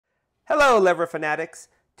Hello, lever fanatics.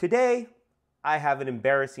 Today, I have an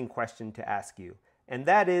embarrassing question to ask you, and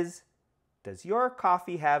that is, does your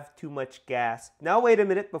coffee have too much gas? Now, wait a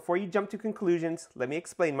minute. Before you jump to conclusions, let me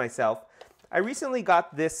explain myself. I recently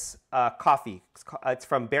got this coffee. It's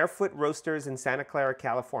from Barefoot Roasters in Santa Clara,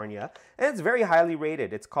 California, and it's very highly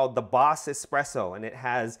rated. It's called the Boss Espresso, and it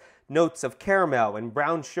has notes of caramel and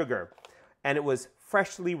brown sugar, and it was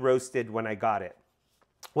freshly roasted when I got it.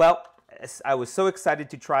 Well, I was so excited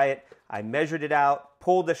to try it. I measured it out,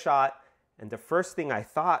 pulled a shot, and the first thing I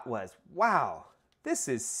thought was, wow, this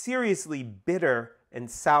is seriously bitter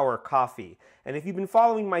and sour coffee. And if you've been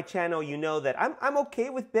following my channel, you know that I'm okay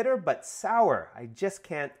with bitter, but sour, I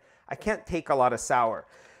can't take a lot of sour.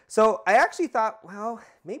 So I actually thought, well,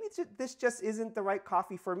 maybe this just isn't the right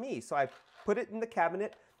coffee for me. So I put it in the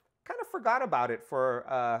cabinet, kind of forgot about it for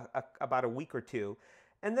about a week or two.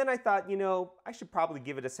 And then I thought, you know, I should probably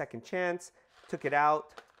give it a second chance. Took it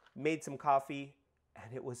out, made some coffee,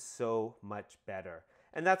 and it was so much better.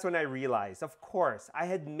 And that's when I realized, of course, I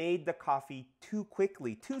had made the coffee too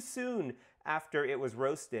quickly, too soon after it was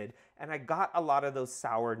roasted, and I got a lot of those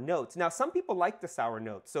sour notes. Now, some people like the sour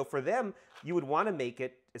notes, so for them, you would want to make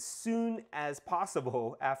it as soon as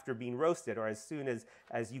possible after being roasted, or as soon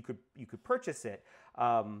as you could purchase it.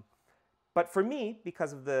 But for me,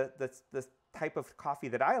 because of the type of coffee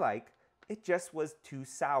that I like, it just was too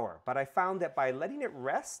sour. But I found that by letting it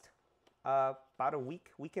rest about a week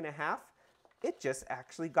and a half, it just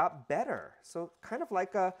actually got better. So kind of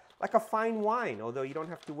like a fine wine, although you don't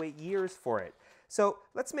have to wait years for it. So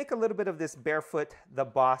let's make a little bit of this Barefoot the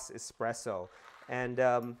Boss Espresso. And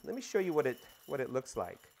let me show you what it looks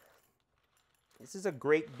like. This is a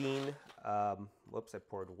great bean. Whoops, I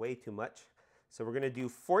poured way too much. So we're gonna do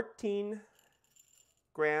 14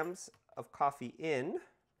 grams of coffee in.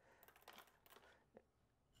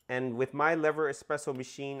 And with my lever espresso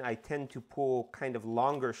machine, I tend to pull kind of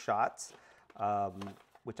longer shots,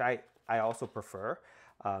 which I also prefer.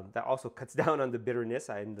 That also cuts down on the bitterness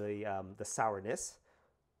and the sourness.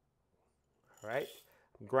 All right,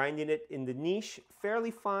 I'm grinding it in the niche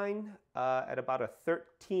fairly fine at about a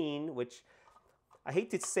 13, which I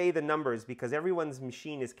hate to say the numbers because everyone's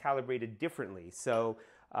machine is calibrated differently. So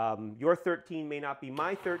your 13 may not be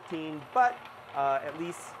my 13, but at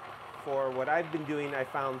least for what I've been doing, I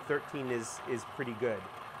found 13 is pretty good.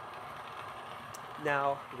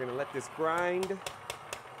 Now, we're going to let this grind,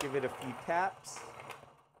 give it a few taps.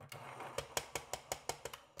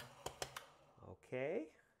 Okay.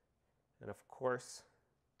 And of course,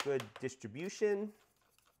 good distribution.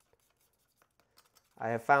 I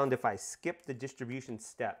have found if I skip the distribution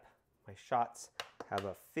step, my shots have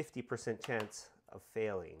a 50% chance of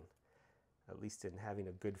failing, at least in having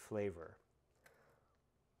a good flavor.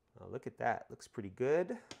 Oh, look at that, looks pretty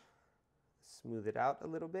good. Smooth it out a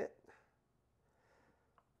little bit.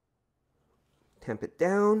 Tamp it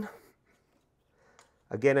down.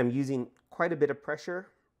 Again, I'm using quite a bit of pressure.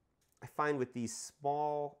 I find with these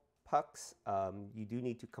small pucks, you do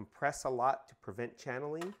need to compress a lot to prevent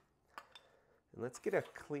channeling. And let's get a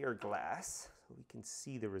clear glass so we can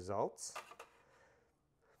see the results.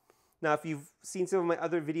 Now, if you've seen some of my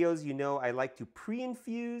other videos, you know I like to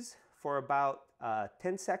pre-infuse for about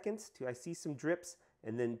 10 seconds till I see some drips,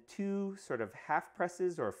 and then 2 sort of half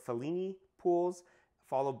presses or Fellini pulls,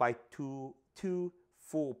 followed by two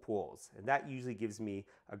full pulls. And that usually gives me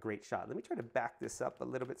a great shot. Let me try to back this up a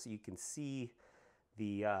little bit so you can see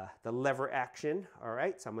the lever action. All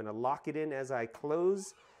right, so I'm gonna lock it in as I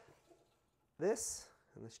close this.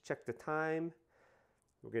 And let's check the time.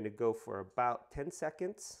 We're gonna go for about 10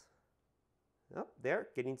 seconds. Oh, there,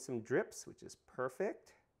 getting some drips, which is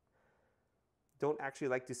perfect. Don't actually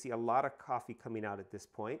like to see a lot of coffee coming out at this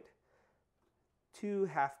point. 2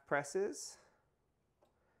 half presses.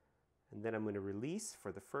 And then I'm going to release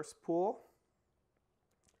for the first pull.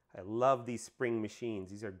 I love these spring machines.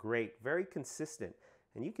 These are great, very consistent.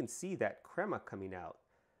 And you can see that crema coming out.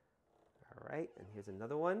 All right, and here's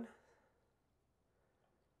another one.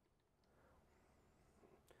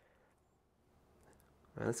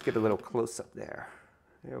 All right, let's get a little close up there.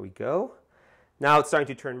 There we go. Now it's starting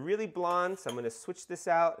to turn really blonde, so I'm going to switch this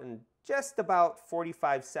out in just about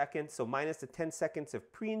 45 seconds. So minus the 10 seconds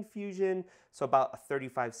of pre-infusion, so about a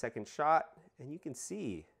 35-second shot. And you can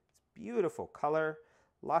see it's beautiful color,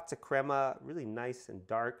 lots of crema, really nice and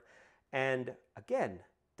dark. And again,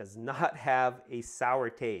 does not have a sour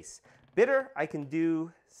taste. Bitter, I can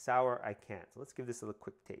do. Sour, I can't. So let's give this a little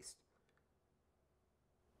quick taste.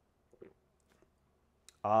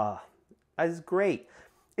 Ah, that is great.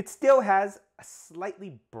 It still has a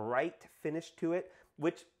slightly bright finish to it,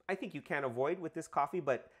 which I think you can't avoid with this coffee,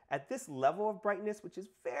 but at this level of brightness, which is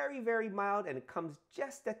very, very mild, and it comes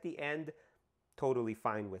just at the end, totally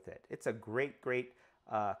fine with it. It's a great, great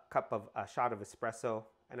shot of espresso,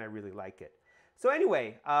 and I really like it. So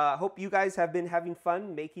anyway, hope you guys have been having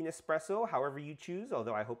fun making espresso, however you choose,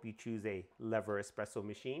 although I hope you choose a lever espresso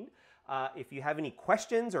machine. If you have any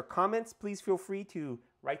questions or comments, please feel free to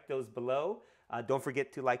write those below. Don't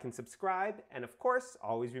forget to like and subscribe. And of course,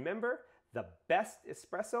 always remember, the best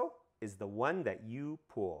espresso is the one that you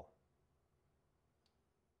pull.